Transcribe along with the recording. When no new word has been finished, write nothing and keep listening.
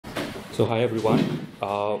So hi everyone,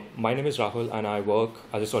 my name is Rahul and I work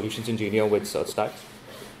as a solutions engineer with SearchStax.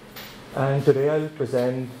 And today I'll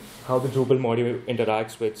present how the Drupal module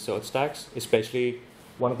interacts with SearchStax, especially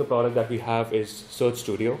one of the products that we have is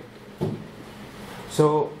SearchStudio.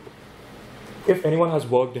 So if anyone has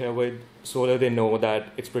worked here with Solr, they know that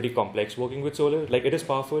it's pretty complex working with Solr. Like it is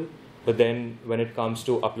powerful, but then when it comes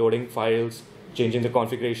to uploading files, changing the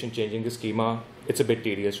configuration, changing the schema, it's a bit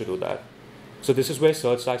tedious to do that. So this is where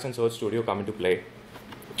SearchStax and SearchStudio come into play.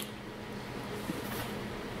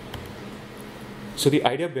 So the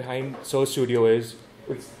idea behind SearchStudio is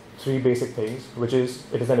it's three basic things, which is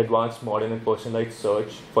it is an advanced, modern, and personalized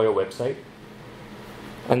search for your website.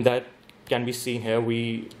 And that can be seen here.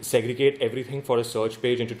 We segregate everything for a search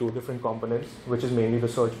page into two different components, which is mainly the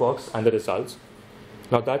search box and the results.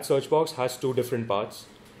 Now that search box has two different parts,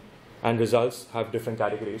 and results have different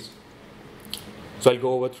categories. So I'll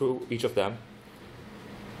go over through each of them.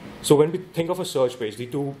 So when we think of a search page,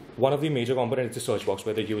 one of the major components is the search box,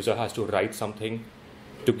 where the user has to write something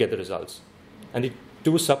to get the results. And the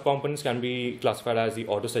two subcomponents can be classified as the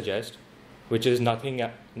auto-suggest, which is nothing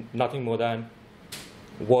more than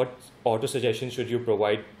what auto-suggestion should you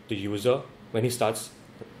provide the user when he starts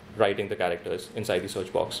writing the characters inside the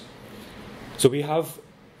search box. So we have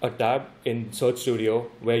a tab in SearchStudio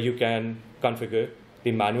where you can configure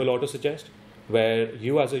the manual auto-suggest, where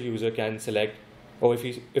you as a user can select, or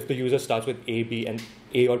if the user starts with A, B, and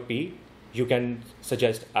A or P, you can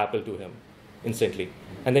suggest Apple to him instantly.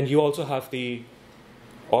 And then you also have the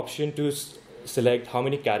option to select how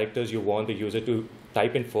many characters you want the user to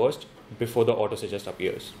type in first before the auto-suggest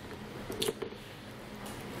appears.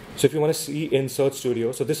 So if you want to see in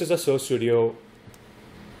SearchStudio, so this is a SearchStudio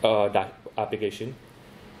application.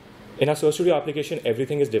 In our SearchStudio application,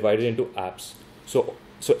 everything is divided into apps. So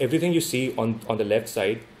everything you see on the left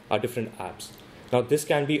side are different apps. Now this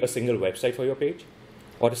can be a single website for your page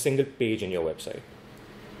or a single page in your website.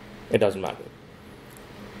 It doesn't matter.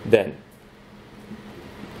 Then,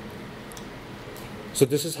 so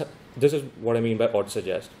this is what I mean by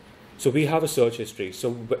auto-suggest. So we have a search history.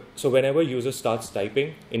 So whenever user starts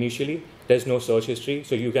typing, initially, there's no search history,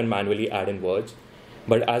 so you can manually add in words.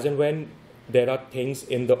 But as and when there are things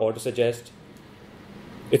in the auto-suggest,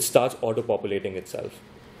 it starts auto-populating itself.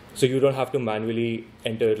 So you don't have to manually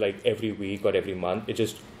enter like every week or every month. It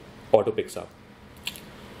just auto picks up.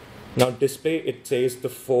 Now display, it says the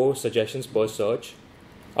 4 suggestions per search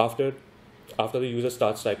after the user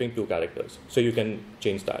starts typing 2 characters. So you can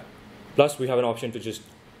change that. Plus we have an option to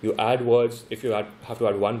you add words if you have to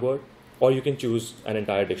add 1 word, or you can choose an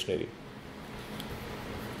entire dictionary.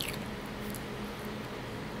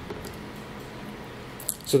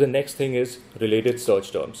 So the next thing is related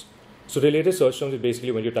search terms. So related search terms is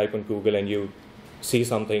basically when you type on Google and you see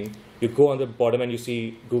something, you go on the bottom and you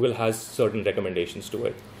see Google has certain recommendations to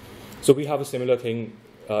it. So we have a similar thing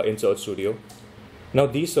in SearchStudio. Now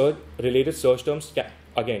these related search terms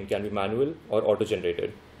can be manual or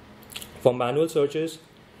auto-generated. For manual searches,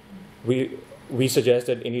 we suggest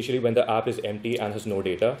that initially when the app is empty and has no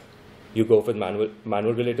data, you go for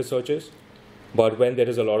manual related searches. But when there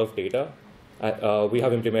is a lot of data, we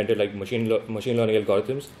have implemented like machine learning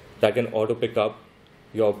algorithms that can auto pick up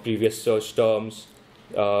your previous search terms,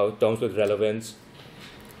 terms with relevance.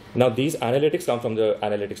 Now these analytics come from the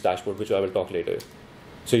analytics dashboard, which I will talk later.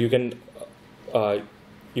 So you can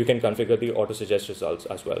configure the auto suggest results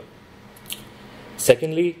as well.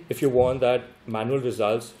 Secondly, if you want that manual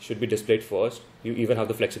results should be displayed first, you even have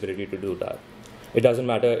the flexibility to do that. It doesn't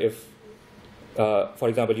matter if, for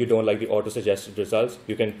example, you don't like the auto suggested results,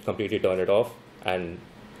 you can completely turn it off and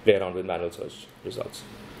play around with manual search results.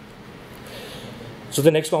 So the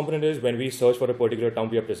next component is when we search for a particular term,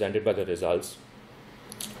 we are presented by the results.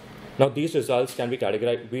 Now these results can be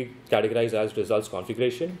categorized as results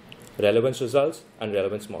configuration, relevance results, and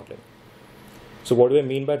relevance modeling. So what do I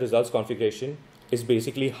mean by results configuration is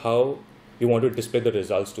basically how you want to display the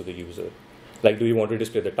results to the user. Like, do you want to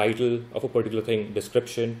display the title of a particular thing,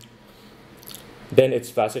 description? Then it's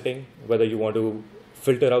faceting, whether you want to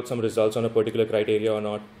filter out some results on a particular criteria or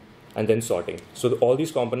not, and then sorting. So all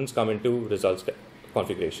these components come into results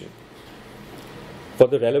configuration. For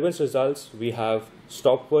the relevance results, we have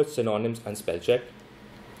stop words, synonyms, and spell check.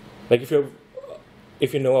 Like if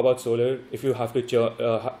you know about Solr, if you have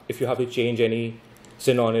to change any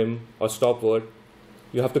synonym or stop word,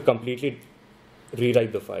 you have to completely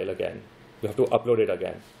rewrite the file again. You have to upload it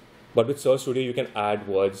again. But with SearchStudio, you can add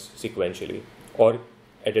words sequentially or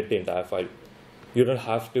edit the entire file. You don't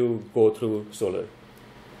have to go through Solr.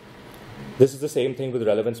 This is the same thing with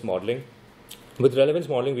relevance modeling. With relevance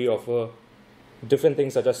modeling, we offer different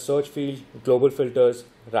things such as search field, global filters,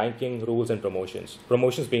 ranking, rules, and promotions.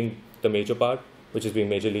 Promotions being the major part, which is being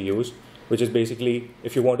majorly used, which is basically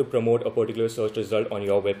if you want to promote a particular search result on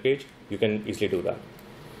your web page, you can easily do that.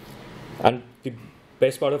 And the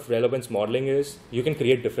best part of relevance modeling is you can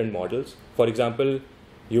create different models. For example,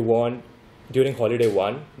 you want during holiday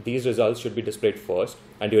 1, these results should be displayed first,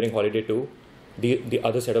 and during holiday 2, the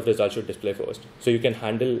other set of results should display first. So you can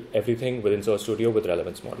handle everything within SearchStudio with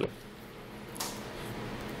relevance modeling.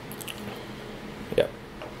 Yeah.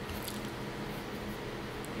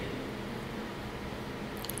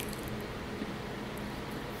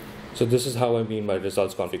 So this is how I mean by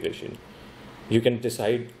results configuration. You can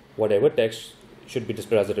decide whatever text should be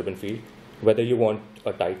displayed as a ribbon field, whether you want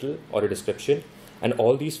a title or a description, and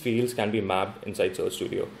all these fields can be mapped inside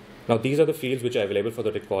SearchStudio. Now these are the fields which are available for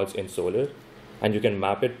the records in Solr, and you can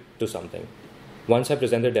map it to something. Once I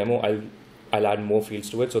present the demo, I'll add more fields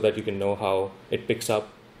to it so that you can know how it picks up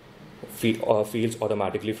fields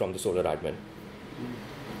automatically from the Solr admin.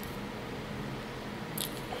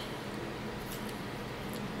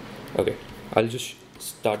 Okay, I'll just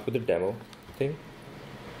start with the demo thing.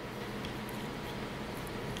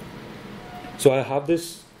 So I have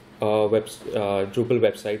this Drupal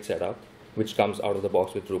website set up, which comes out of the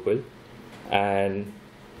box with Drupal, and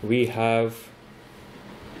we have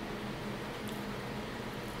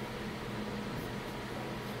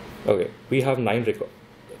we have 9 records.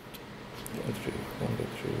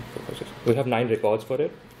 We have 9 records for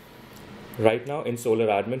it. Right now in Solr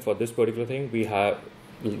admin for this particular thing,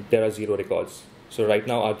 there are 0 records. So right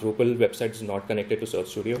now our Drupal website is not connected to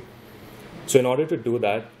SearchStudio. So in order to do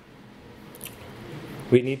that,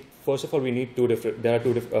 first of all, there are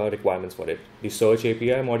two requirements for it: the Search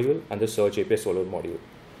API module and the Search API Solr module.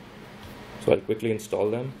 So I'll quickly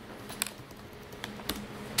install them.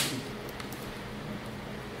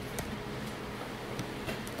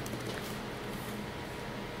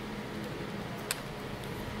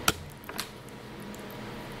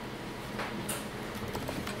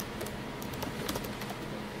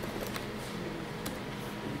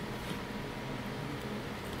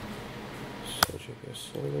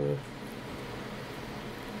 Solr.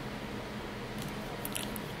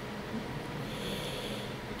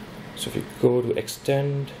 So if you go to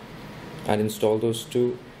extend and install those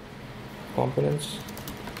 2 components,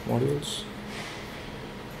 modules,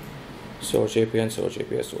 Search API and Search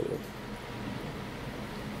API Solr.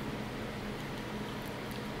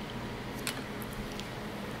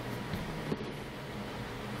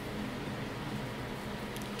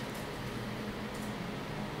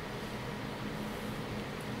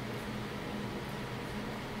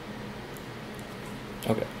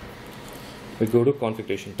 Okay, we go to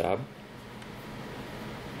configuration tab,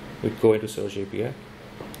 we go into Search API,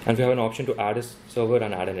 and we have an option to add a server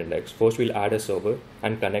and add an index. First we'll add a server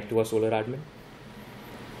and connect to our Solr admin.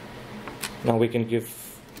 Now we can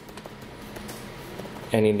give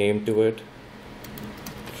any name to it,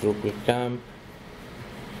 Drupal camp.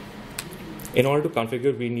 In order to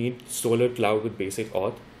configure, we need Solr cloud with basic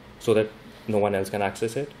auth so that no one else can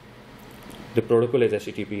access it. The protocol is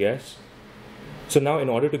HTTPS. So now in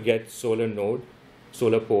order to get Solr node,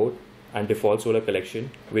 Solr port, and default Solr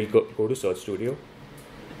collection, we'll go to SearchStudio.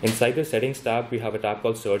 Inside the settings tab, we have a tab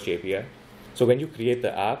called Search API. So when you create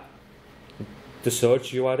the app, the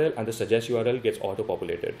search URL and the suggest URL gets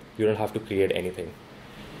auto-populated. You don't have to create anything.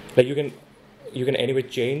 Like you can anyway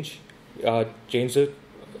change the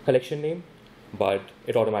collection name, but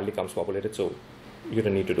it automatically comes populated, so you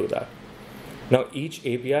don't need to do that. Now each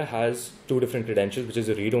API has 2 different credentials, which is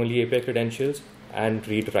the read-only API credentials and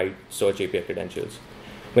read-write Search API credentials.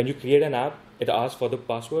 When you create an app, it asks for the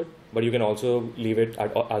password, but you can also leave it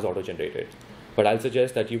as auto-generated. But I'll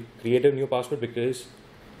suggest that you create a new password because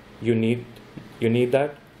you need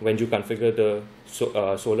that when you configure the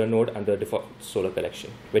Solr node and the default Solr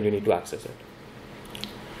collection, when you need to access it.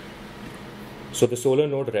 So the Solr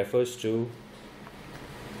node refers to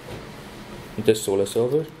this Solr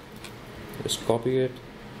server. Just copy it.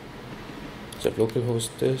 So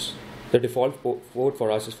localhost this. The default port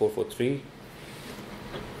for us is 443.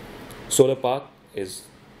 Solr path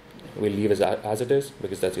we'll leave as it is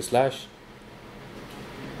because that's a slash.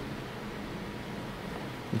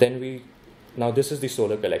 Then now this is the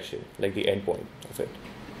Solr collection, like the endpoint of it.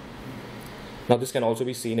 Now this can also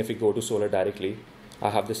be seen if we go to Solr directly. I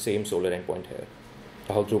have the same Solr endpoint here.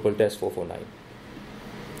 I have Drupal test 449.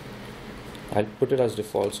 I'll put it as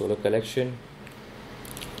default Solr collection.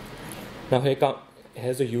 Now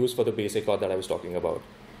here's the use for the basic auth that I was talking about.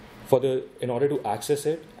 In order to access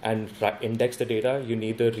it and index the data, you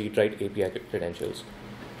need the read-write API credentials,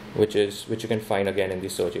 which you can find again in the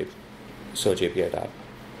Search API. Search API tab.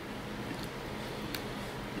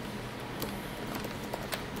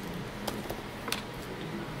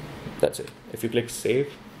 That's it. If you click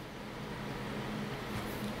save,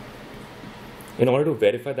 in order to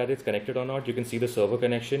verify that it's connected or not, you can see the server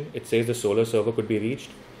connection. It says the Solr server could be reached,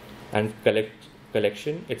 and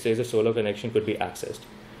collection, it says the Solr connection could be accessed.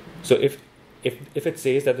 So if it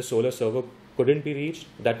says that the Solr server couldn't be reached,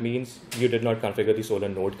 that means you did not configure the Solr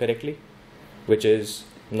node correctly, which is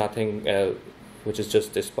nothing else, which is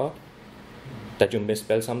just this part, that you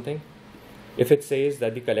misspelled something. If it says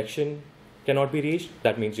that the collection cannot be reached,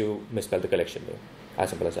 that means you misspelled the collection name. As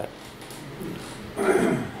simple as that.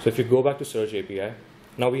 So if you go back to Search API,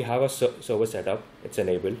 now we have a server set up, it's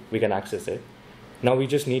enabled, we can access it. Now we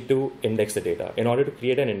just need to index the data. In order to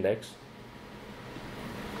create an index,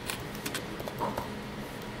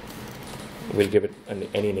 we'll give it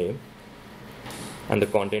any name and the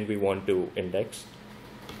content we want to index.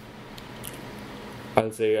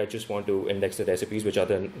 I'll say I just want to index the recipes, which are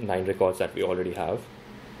the 9 records that we already have.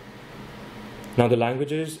 Now the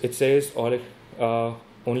languages, it says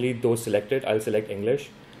only those selected. I'll select English.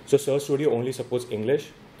 So SearchStudio only supports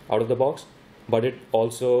English out of the box, but it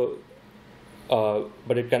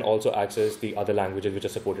can also access the other languages which are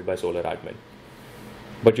supported by Solr admin.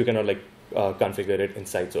 But you cannot configure it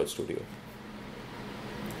inside SearchStudio.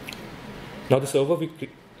 Now the server we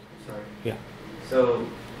Sorry. Yeah. So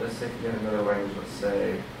let's say you have another language, let's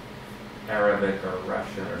say Arabic or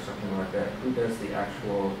Russian or something like that. Who does the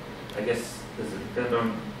actual? I guess does it depend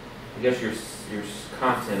on? I guess your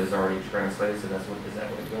content is already translated, so is that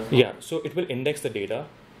what it does? Yeah. So it will index the data,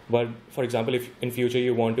 but for example, if in future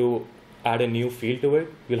you want to add a new field to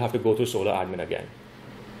it, you'll have to go through Solr admin again.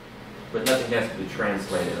 But nothing has to be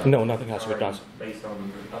translated. No, nothing has to be translated. Based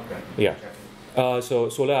on okay. Yeah. So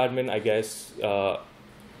Solr admin, I guess,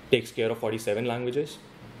 takes care of 47 languages.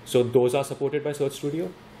 So those are supported by SearchStudio.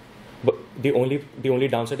 But the only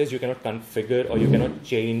downside is you cannot configure or you cannot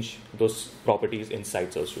change those properties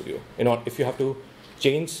inside SearchStudio. If you have to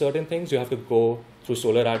change certain things, you have to go through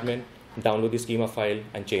Solr admin, download the schema file,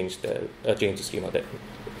 and change the schema there.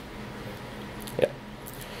 Yeah.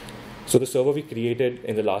 So the server we created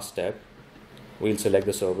in the last step, we'll select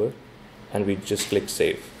the server, and we just click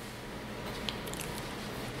save.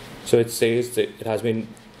 So it says that it has been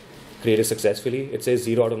created successfully. It says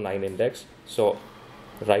 0 out of 9 index. So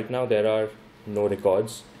right now there are no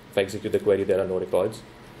records. If I execute the query, there are no records.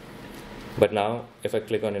 But now, if I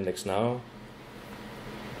click on index now,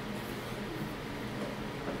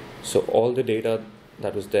 so all the data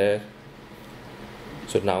that was there,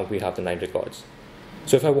 so now we have the 9 records.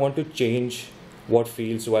 So if I want to change what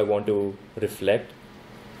fields do I want to reflect,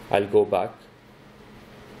 I'll go back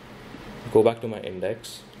to my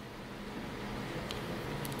index,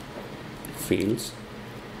 fields,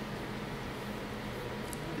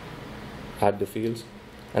 add the fields,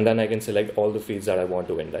 and then I can select all the fields that I want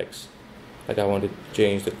to index. Like I want to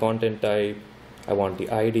change the content type, I want the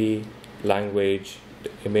ID, language, the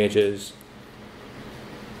images,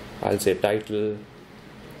 I'll say title,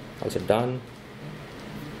 I'll say done,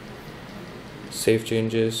 save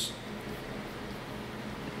changes,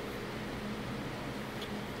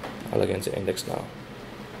 I'll again say index now.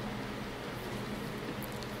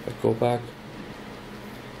 I go back.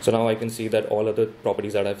 So now I can see that all other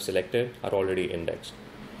properties that I've selected are already indexed.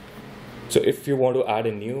 So if you want to add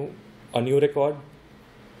a new record,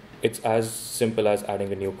 it's as simple as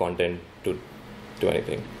adding a new content to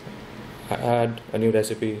anything. I add a new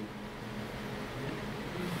recipe.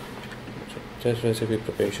 Test recipe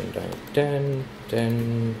preparation time 10,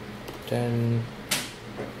 10, 10.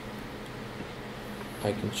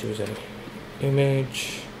 I can choose an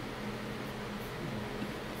image,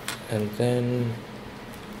 and then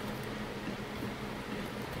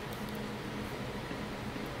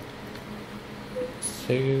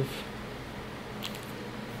save.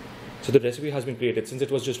 So the recipe has been created. Since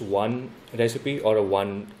it was just one recipe or a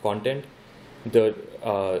one content, the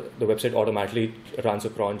website automatically runs a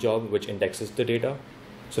cron job which indexes the data.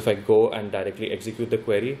 So if I go and directly execute the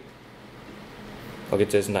query, okay,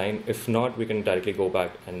 it says 9. If not, we can directly go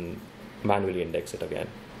back and manually index it again.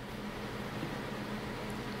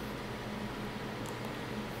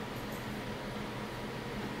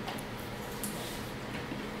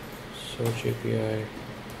 Search API.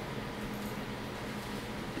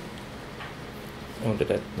 Oh,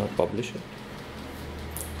 did I not publish it?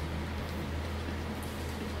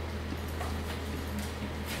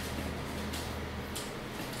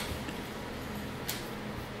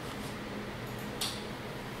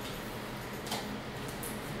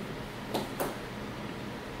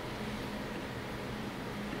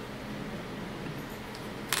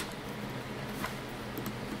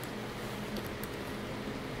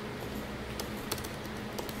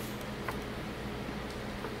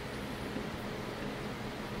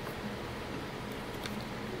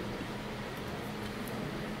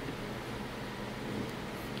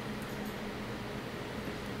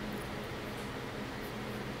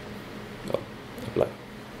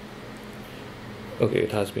 Okay,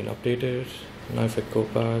 it has been updated. Now if I go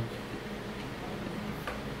back,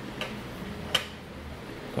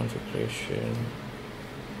 configuration,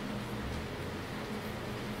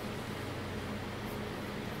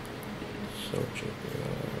 search API,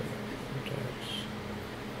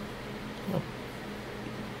 oh.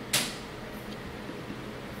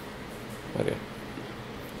 Okay,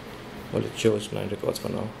 well, it shows 9 records for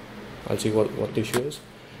now. I'll see what the issue is.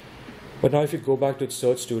 But now if you go back to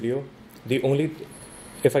SearchStudio,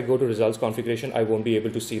 if I go to results configuration, I won't be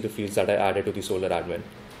able to see the fields that I added to the Solr admin.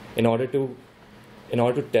 In order to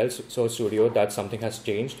tell SearchStudio that something has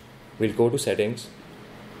changed, we'll go to settings,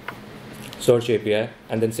 search API,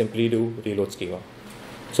 and then simply do reload schema.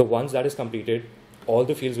 So once that is completed, all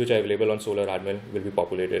the fields which are available on Solr admin will be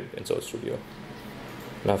populated in SearchStudio.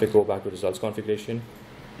 Now if I go back to results configuration,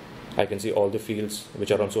 I can see all the fields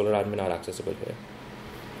which are on Solr admin are accessible here.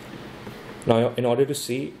 Now in order to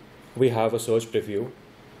see, we have a search preview.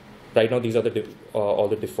 Right now these are all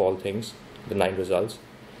the default things, the 9 results.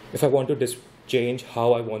 If I want to change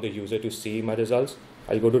how I want the user to see my results,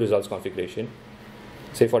 I'll go to results configuration.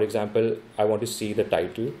 Say for example, I want to see the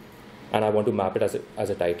title and I want to map it as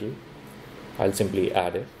a title. I'll simply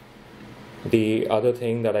add it. The other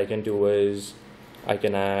thing that I can do is I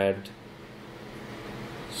can add,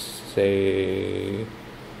 say,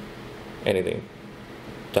 anything,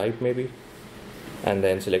 type maybe, and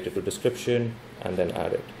then select it to description and then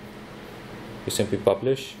add it. You simply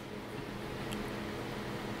publish.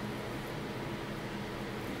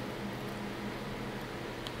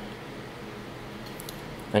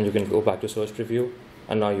 And you can go back to search preview,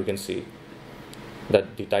 and now you can see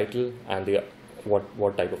that the title and the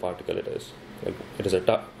what type of article it is. Like it is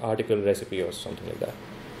a article, recipe, or something like that.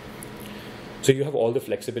 So you have all the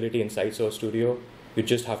flexibility inside SearchStudio. You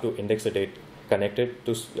just have to index the date connected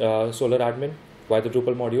to Solr admin via the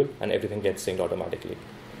Drupal module, and everything gets synced automatically.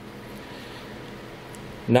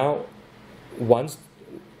 Now, once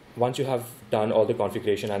you have done all the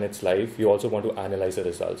configuration and it's live, you also want to analyze the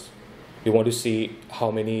results. You want to see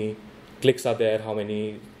how many clicks are there, how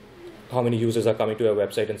many users are coming to your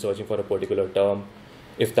website and searching for a particular term,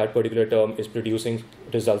 if that particular term is producing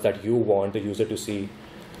results that you want the user to see,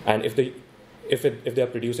 and if they are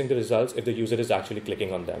producing the results, if the user is actually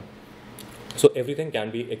clicking on them. So everything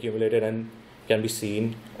can be accumulated and can be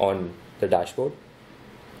seen on the dashboard.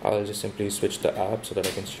 I'll just simply switch the app so that I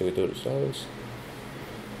can show you the results.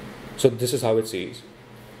 So this is how it sees.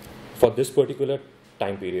 For this particular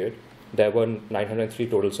time period, there were 903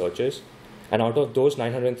 total searches, and out of those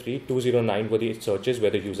 903, 209 were the searches where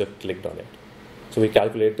the user clicked on it. So we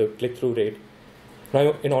calculate the click-through rate.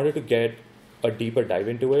 Now, in order to get a deeper dive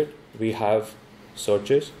into it, we have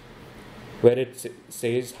searches where it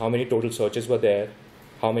says how many total searches were there,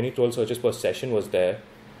 how many total searches per session was there,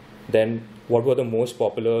 then what were the most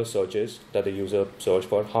popular searches that the user searched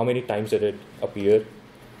for, how many times did it appear,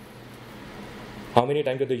 how many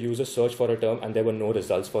times did the user search for a term and there were no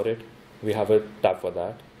results for it. We have a tab for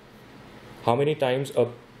that. How many times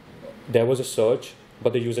there was a search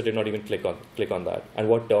but the user did not even click on that, and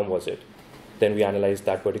what term was it. Then we analyze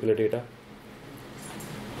that particular data.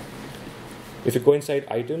 If you go inside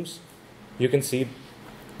items, you can see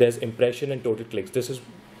there's impression and total clicks. This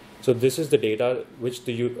is the data which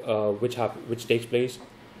takes place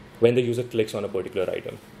when the user clicks on a particular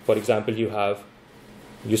item. For example,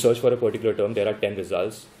 you search for a particular term, there are 10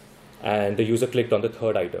 results, and the user clicked on the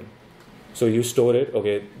third item. So you store it,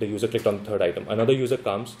 okay, the user clicked on the third item. Another user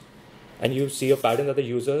comes, and you see a pattern that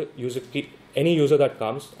any user that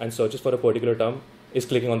comes and searches for a particular term is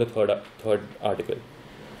clicking on the third article.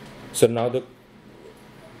 So now the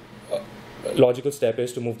logical step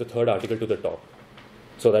is to move the third article to the top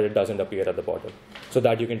so that it doesn't appear at the bottom, so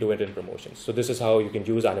that you can do it in promotions. So this is how you can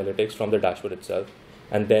use analytics from the dashboard itself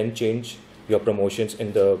and then change your promotions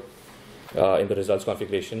in the results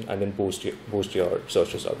configuration and then boost your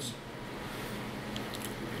search results.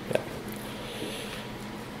 Yeah.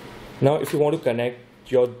 Now, if you want to connect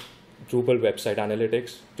your Drupal website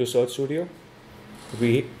analytics to SearchStudio,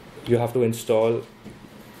 you have to install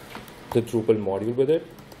the Drupal module with it,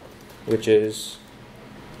 which is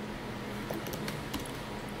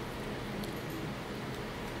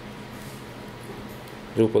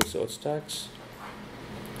Drupal SearchStax.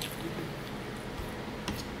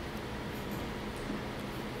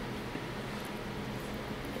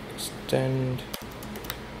 Extend,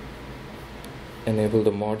 enable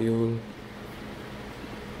the module,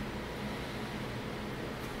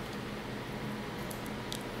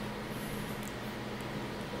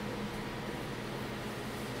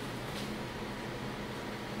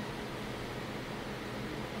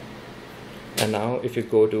 and now if you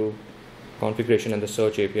go to configuration and the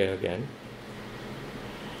search API again.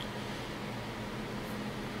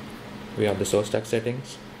 We have the SearchStax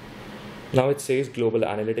settings. Now it says global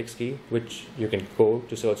analytics key, which you can go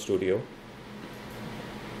to SearchStudio.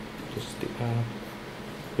 Just the app.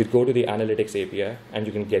 You go to the analytics API and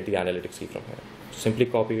you can get the analytics key from here. Simply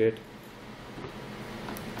copy it,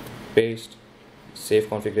 paste, save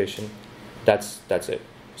configuration. That's it.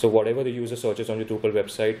 So whatever the user searches on your Drupal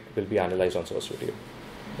website will be analyzed on SearchStudio.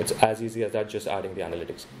 It's as easy as that, just adding the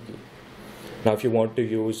analytics key. Now, if you want to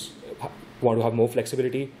have more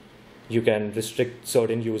flexibility, you can restrict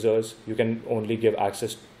certain users. You can only give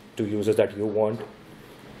access to users that you want.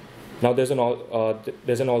 Now, there's an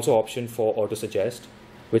also option for auto-suggest,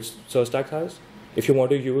 which SearchStax has. If you want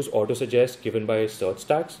to use auto-suggest given by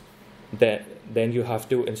SearchStax, then you have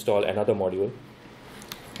to install another module,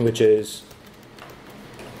 which is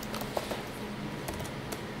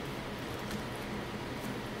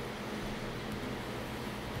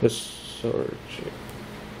the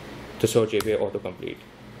search API autocomplete.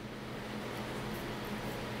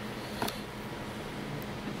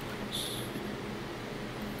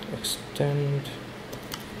 Extend,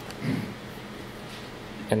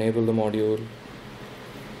 enable the module,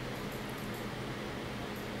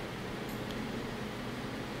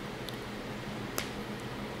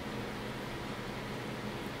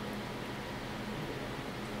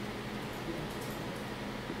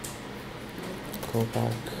 go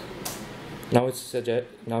back. Now it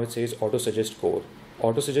says auto suggest core.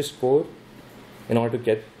 Auto suggest core, in order to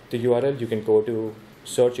get the URL, you can go to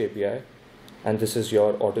search API, and this is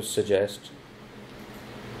your auto suggest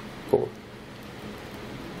core.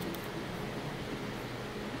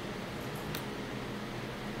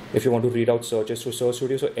 If you want to read out searches through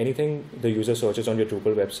SearchStudio, so anything the user searches on your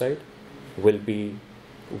Drupal website will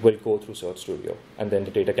go through SearchStudio, and then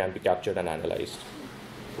the data can be captured and analyzed.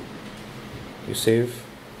 You save,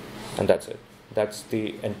 and that's it. That's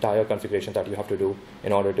the entire configuration that you have to do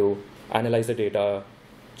in order to analyze the data,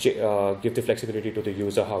 give the flexibility to the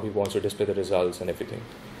user how he wants to display the results and everything.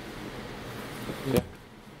 Yeah.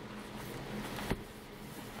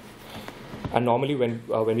 And normally when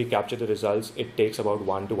we capture the results, it takes about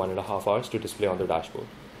 1 to 1.5 hours to display on the dashboard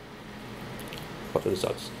for the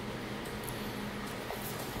results.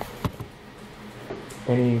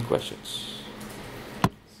 Any questions?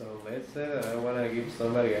 So let's say that I want to give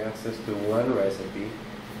somebody access to one recipe.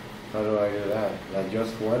 How do I do that? Like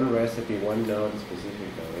just one recipe, one node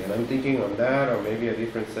specifically. And I'm thinking on that, or maybe a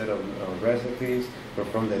different set of recipes. But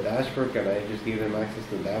from the dashboard, can I just give them access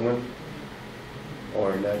to that one?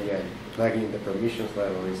 Or not yet? Like in the permissions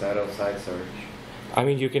level inside of site search. I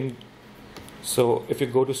mean, you can. So if you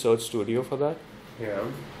go to SearchStudio for that, yeah,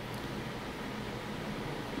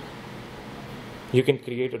 you can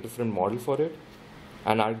create a different model for it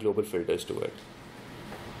and add global filters to it.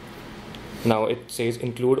 Now it says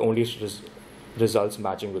include only results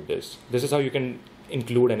matching with this. This is how you can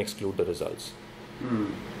include and exclude the results.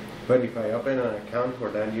 But if I open an account for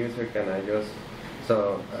that user, can I just...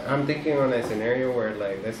 So I'm thinking on a scenario where,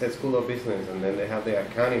 like, let's say School of Business, and then they have the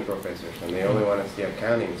accounting professors, and they only want to see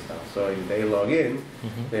accounting stuff. So if they log in,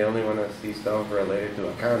 they only want to see stuff related to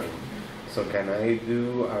accounting. So can I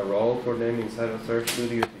do a role for them inside of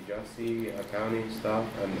SearchStudio to just see accounting stuff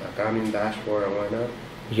and accounting dashboard and whatnot?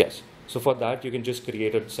 Yes. So for that, you can just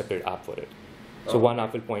create a separate app for it. So one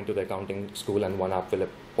app will point to the accounting school and one app will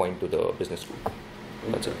point to the business school.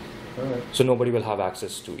 That's it. Right. So nobody will have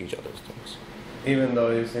access to each other's things. Even though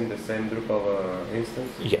it's in the same Drupal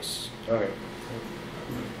instance? Yes. Okay.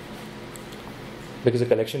 Because the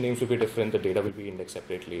collection names will be different, the data will be indexed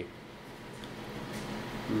separately.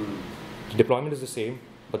 The deployment is the same,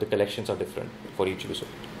 but the collections are different for each user.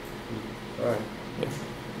 All right. Yeah.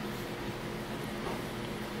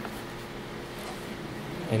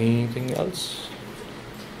 Anything else?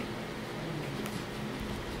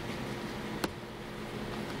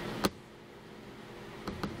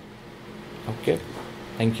 Okay,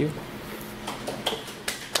 thank you.